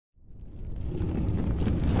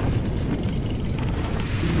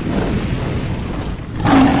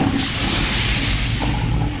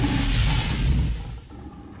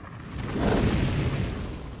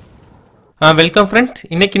Welcome friends.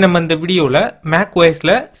 இன்னைக்கு நம்ம இந்த வீடியோவில் மேக்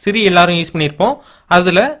ஓஎஸ்ல சிரி எல்லாரும் யூஸ் பண்ணியிருப்போம்.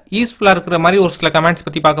 அதில் யூஸ்ஃபுல்லாக இருக்கிற மாதிரி ஒரு சில கமெண்ட்ஸ்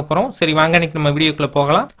பற்றி பார்க்க போகிறோம். சரி வாங்க இன்னைக்கு நம்ம வீடியோக்குள்ளே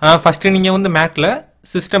போகலாம். ஃபஸ்ட்டு நீங்கள் வந்து மேக்கில்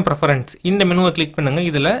சிஸ்டம் ப்ரெஃபரன்ஸ் இந்த மெனுவை கிளிக் பண்ணுங்கள்.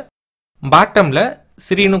 இதில் பாட்டமில்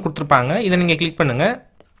சிரின்னு கொடுத்துருப்பாங்க. இதை நீங்கள் கிளிக் பண்ணுங்கள்.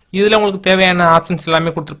 இதில் உங்களுக்கு தேவையான ஆப்ஷன்ஸ்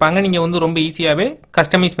எல்லாமே கொடுத்துருப்பாங்க. நீங்கள் வந்து ரொம்ப ஈஸியாகவே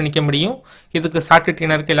கஸ்டமைஸ் பண்ணிக்க முடியும். இதுக்கு ஷார்ட்கட்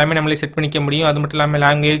இருக்கு எல்லாமே நம்மளே செட் பண்ணிக்க முடியும். அது மட்டும் இல்லாமல்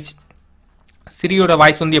லாங்குவேஜ், சிரியோட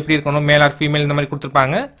வாய்ஸ் வந்து எப்படி இருக்கணும், மேல் ஆர் ஃபீமேல் இந்த மாதிரி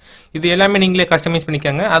கொடுத்துருப்பாங்க. இது எல்லாமே நீங்களே கஸ்டமைஸ்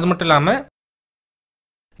பண்ணிக்கோங்க. அது மட்டும் இல்லாமல்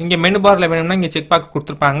இங்கே மெனு பாரில் வேணும்னா இங்கே செக் பாக்ஸ்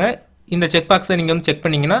கொடுத்துருப்பாங்க. இந்த செக் பாக்ஸை நீங்கள் வந்து செக்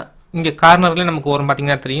பண்ணிங்கன்னா இங்கே கார்னரில் நமக்கு வரும்,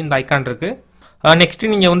 பார்த்தீங்கன்னா தெரியும், இந்த ஐக்கான் இருக்குது.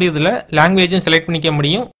 நெக்ஸ்ட்டு நீங்கள் வந்து இதில் லாங்குவேஜும் செலக்ட் பண்ணிக்க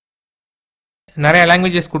முடியும். நிறைய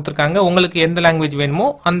லாங்குவேஜஸ் கொடுத்துருக்காங்க. உங்களுக்கு எந்த லாங்குவேஜ் வேணுமோ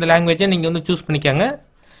அந்த லாங்குவேஜை நீங்கள் வந்து சூஸ் பண்ணிக்கோங்க.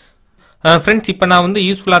 ஃப்ரெண்ட்ஸ், இப்போ நான் வந்து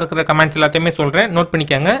யூஸ்ஃபுல்லாக இருக்கிற கமெண்ட்ஸ் எல்லாத்தையுமே சொல்கிறேன், நோட்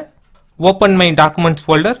பண்ணிக்கோங்க. Open my documents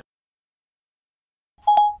folder.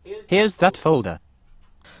 Here's that folder.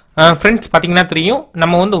 Friends, பார்த்தீங்கன்னா தெரியும்,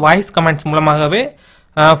 நம்ம வந்து வாய்ஸ் கமெண்ட்ஸ் மூலமாகவே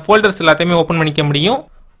ஃபோல்டர்ஸ் எல்லாத்தையுமே ஓப்பன் பண்ணிக்க முடியும்.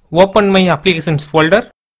 Open my applications folder.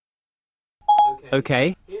 Okay,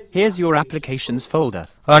 here's your applications folder.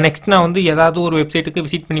 Next நான் வந்து ஏதாவது ஒரு வெப்சைட்டுக்கு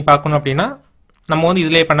விசிட் பண்ணி பார்க்கணும் அப்படின்னா நம்ம வந்து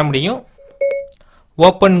இதிலே பண்ண முடியும்.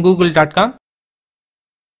 Open google.com.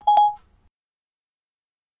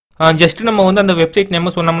 ஜஸ்ட் நம்ம வந்து அந்த வெப்சைட் நேம்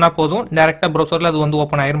சொன்னோம்னா போதும், டேரெக்டாக ப்ரௌசரில் அது வந்து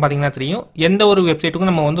ஓப்பன் ஆயிரும். பார்த்தீங்கன்னா தெரியும், எந்த ஒரு வெப்சைட்டுக்கும்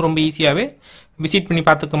நம்ம வந்து ரொம்ப ஈஸியாகவே விசிட் பண்ணி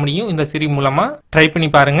பார்த்துக்க முடியும் இந்த சிரி மூலமாக. ட்ரை பண்ணி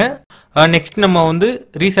பாருங்கள். நெக்ஸ்ட் நம்ம வந்து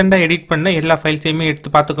ரீசெண்டாக எடிட் பண்ண எல்லா ஃபைல்ஸையுமே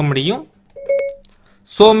எடுத்து பார்த்துக்க முடியும்.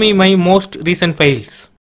 Show me my most recent files.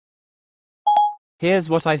 Here's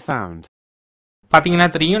what I found. பார்த்தீங்கன்னா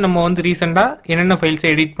தெரியும், நம்ம வந்து ரீசெண்டாக என்னென்ன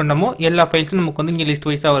ஃபைல்ஸை எடிட் பண்ணமோ எல்லா ஃபைல்ஸும் நமக்கு வந்து இங்கே லிஸ்ட்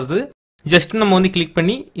வைஸாக வருது. ஜஸ்ட் நம்ம வந்து கிளிக்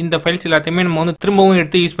பண்ணி இந்த ஃபைல்ஸ் எல்லாத்தையுமே நம்ம வந்து திரும்பவும்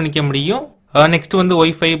எடுத்து யூஸ் பண்ணிக்க முடியும். நெக்ஸ்ட் வந்து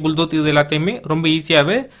ஒய்ஃபை, ப்ளூடூத் இது எல்லாத்தையுமே ரொம்ப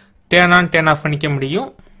ஈஸியாகவே டேர்ன் ஆன் டேர்ன் ஆஃப் பண்ணிக்க முடியும்.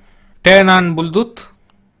 Turn on Bluetooth.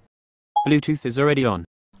 Bluetooth is already on.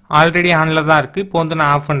 Already ஆனில் தான் இருக்குது. இப்போ வந்து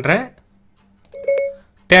நான் ஆஃப் பண்ணுறேன்.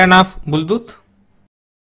 Turn of Bluetooth.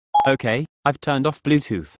 Okay, I've turned off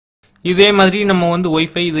Bluetooth. இதே மாதிரி நம்ம வந்து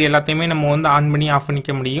ஒய்ஃபை இது எல்லாத்தையுமே நம்ம வந்து ஆன் பண்ணி ஆஃப்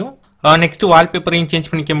பண்ணிக்க முடியும். நெக்ஸ்ட் வால்பேப்பரையும்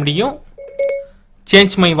சேஞ்ச் பண்ணிக்க முடியும்.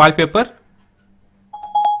 Change my wallpaper.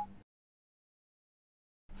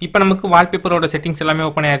 இப்போ நமக்கு வால்பேப்பரோட செட்டிங்ஸ் எல்லாமே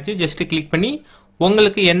ஓப்பன் ஆயிடுச்சு. ஜஸ்ட் கிளிக் பண்ணி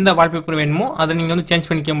உங்களுக்கு எந்த வால்பேப்பர் வேணுமோ அதை நீங்கள் வந்து சேஞ்ச்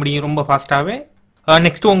பண்ணிக்க முடியும் ரொம்ப ஃபாஸ்ட்டாகவே.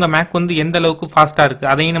 நெக்ஸ்ட் உங்கள் மேக் வந்து எந்த அளவுக்கு ஃபாஸ்ட்டாக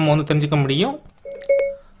இருக்குது அதையும் நம்ம வந்து தெரிஞ்சுக்க முடியும்.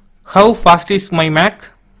 How fast is my make?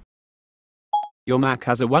 Your Mac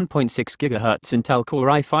has a 1.6 GHz Intel Core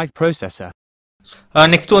i5 processor.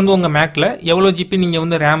 Next வந்து உங்கள் மேக்கில் எவ்வளோ ஜிபி நீங்கள்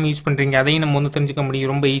வந்து ரேம் யூஸ் பண்ணுறீங்க அதையும் நம்ம வந்து தெரிஞ்சுக்க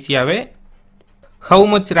முடியும் ரொம்ப ஈஸியாகவே. How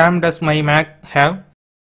much RAM does my Mac have?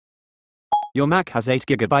 Your Mac has 8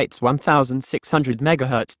 GB 1600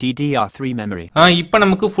 MHz DDR3 memory. இப்போ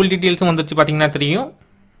நமக்கு ஃபுல் டீடைல்ஸும் வந்துருச்சு, பார்த்தீங்கன்னா தெரியும்.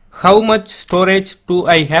 How much storage do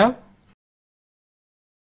I have?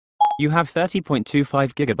 You have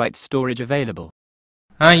 30.25 GB storage available.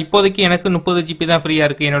 இப்போதைக்கு எனக்கு 30 GB தான் ஃப்ரீயாக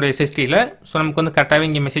இருக்குது என்னோட SSD-ல. ஸோ நமக்கு வந்து கரெக்டாகவே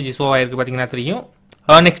இங்கே மெசேஜ் ஷோ ஆயிருக்கு, பார்த்தீங்கன்னா தெரியும்.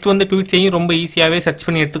 நெக்ஸ்ட் வந்து ட்வீட்ஸையும் ரொம்ப ஈஸியாகவே சர்ச்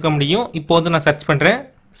பண்ணி எடுத்துக்க முடியும். இப்போ வந்து நான் சர்ச் பண்ணுறேன்.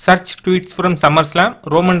 Search tweets from SummerSlam,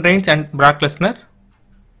 Roman Reigns and Brock Lesnar.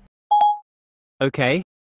 Okay,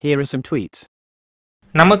 here are some tweets.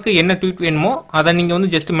 நமக்கு என்ன ட்வீட் வேணுமோ அதை நீங்கள் வந்து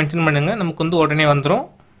ஜஸ்ட் மென்ஷன் பண்ணுங்கள், நமக்கு வந்து உடனே வந்துடும்.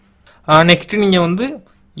 நெக்ஸ்ட் நீங்கள் வந்து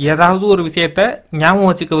ஏதாவது ஒரு விஷயத்தை ஞாபகம்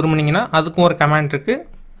வச்சுக்க விரும்புனீங்கன்னா அதுக்கும் ஒரு கமெண்ட் இருக்குது.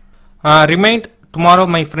 Remind tomorrow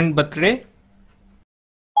my friend birthday.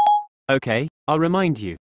 Okay, I'll remind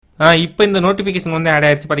you. இப்போ இந்த நோட்டிஃபிகேஷன் வந்து ஆட்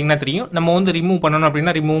ஆயிடுச்சு, பார்த்தீங்கன்னா தெரியும். நம்ம வந்து ரிமூவ் பண்ணணும்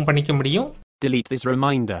அப்படின்னா ரிமூவ் பண்ணிக்க முடியும். Delete this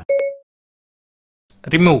reminder.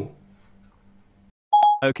 Remove.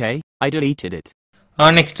 Okay, I deleted it.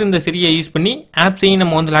 Next இந்த சிரியை யூஸ் பண்ணி ஆப்ஸையும்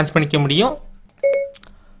நம்ம வந்து லான்ச் பண்ணிக்க முடியும்.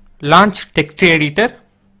 Launch text editor.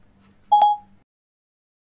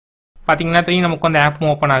 பார்த்தீங்கன்னா தெரியும், நமக்கு வந்து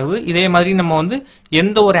ஆப்பும் ஓப்பன் ஆகுது. இதே மாதிரி நம்ம வந்து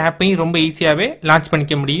எந்த ஒரு ஆப்பையும் ரொம்ப ஈஸியாகவே லான்ச்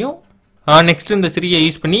பண்ணிக்க முடியும். நெக்ஸ்ட் இந்த சிரியை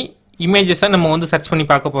யூஸ் பண்ணி இமேஜஸை நம்ம வந்து சர்ச் பண்ணி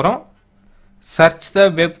பார்க்க போகிறோம். Search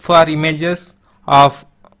the web for images of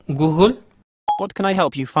Google. What can I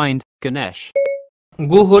help you find, Ganesh?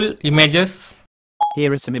 Google Images. Here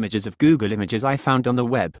are some images of Google images I found on the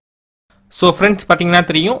web. So friends, பார்த்தீங்கன்னா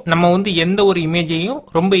தெரியும், நம்ம வந்து எந்த ஒரு இமேஜையும்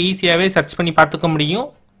ரொம்ப ஈஸியாகவே சர்ச் பண்ணி பார்த்துக்க முடியும்.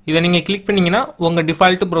 இதை நீங்கள் கிளிக் பண்ணிங்கன்னா உங்கள்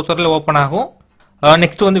டிஃபால்ட் ப்ரௌசரில் ஓப்பன் ஆகும்.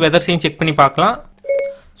 நெக்ஸ்ட் வந்து வெதர்ஸையும் செக் பண்ணி பார்க்கலாம்.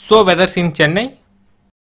 So Weathers in Chennai.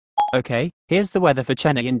 Okay, here's the weather for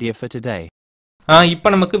Chennai, India for today.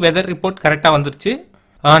 இப்போ நமக்கு வெதர் ரிப்போர்ட் கரெக்டாக வந்துருச்சு.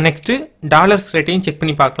 நெக்ஸ்ட்டு டாலர்ஸ் ரேட்டையும் செக்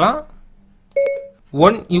பண்ணி பார்க்கலாம்.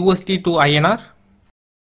 1 USD to INR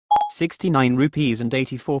 69 rupees and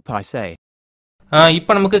 84 paise.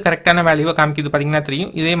 இப்போ நமக்கு கரெக்டான வேல்யூவை காமிக்குது, பார்த்தீங்கன்னா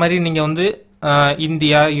தெரியும். இதே மாதிரி நீங்கள் வந்து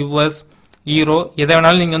இந்தியா, US, ஈரோ எதை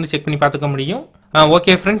வேணாலும் நீங்கள் வந்து செக் பண்ணி பார்த்துக்க முடியும்.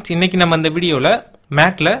 ஓகே ஃப்ரெண்ட்ஸ், இன்னைக்கு நம்ம இந்த வீடியோவில்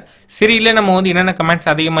மேக்கில் சிரியில் நம்ம வந்து என்னென்ன கமெண்ட்ஸ்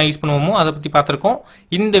அதிகமாக யூஸ் பண்ணுவோமோ அதை பற்றி பார்த்துருக்கோம்.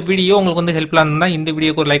 இந்த வீடியோ உங்களுக்கு வந்து ஹெல்ப்ஃபுல்லாக இருந்தால் இந்த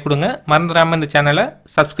வீடியோக்கு ஒரு லைக் கொடுங்க. மறந்துடாமல் இந்த சேனலை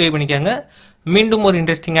சப்ஸ்கிரைப் பண்ணிக்கோங்க. மீண்டும் ஒரு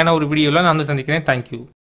இன்ட்ரெஸ்டிங்கான ஒரு வீடியோவில் நான் வந்து சந்திக்கிறேன். தேங்க்யூ.